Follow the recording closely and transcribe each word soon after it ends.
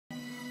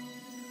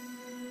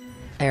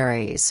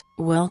Aries,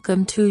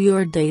 welcome to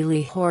your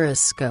daily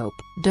horoscope.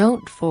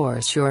 Don't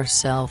force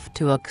yourself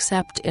to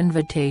accept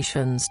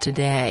invitations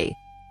today.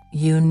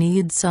 You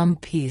need some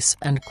peace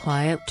and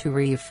quiet to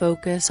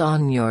refocus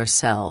on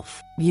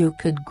yourself. You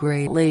could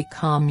greatly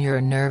calm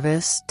your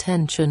nervous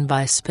tension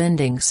by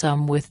spending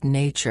some with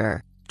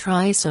nature.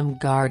 Try some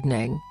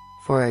gardening,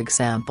 for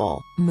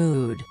example.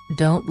 Mood,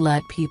 don't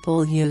let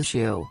people use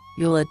you.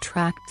 You'll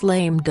attract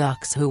lame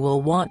ducks who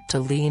will want to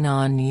lean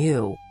on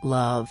you.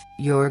 Love,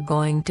 you're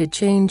going to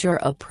change your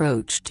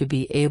approach to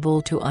be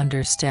able to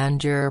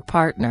understand your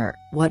partner.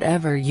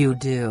 Whatever you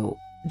do,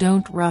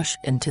 don't rush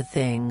into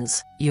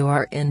things. You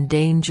are in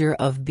danger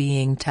of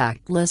being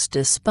tactless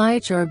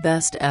despite your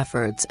best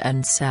efforts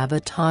and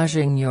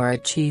sabotaging your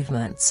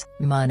achievements.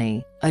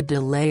 Money, a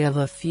delay of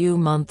a few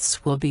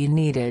months will be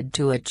needed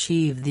to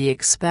achieve the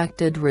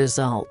expected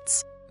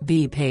results.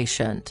 Be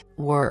patient.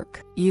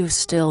 Work, you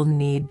still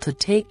need to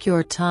take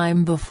your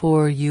time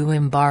before you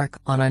embark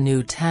on a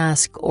new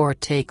task or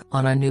take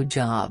on a new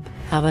job.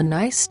 Have a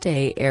nice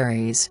day,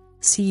 Aries.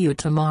 See you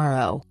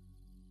tomorrow.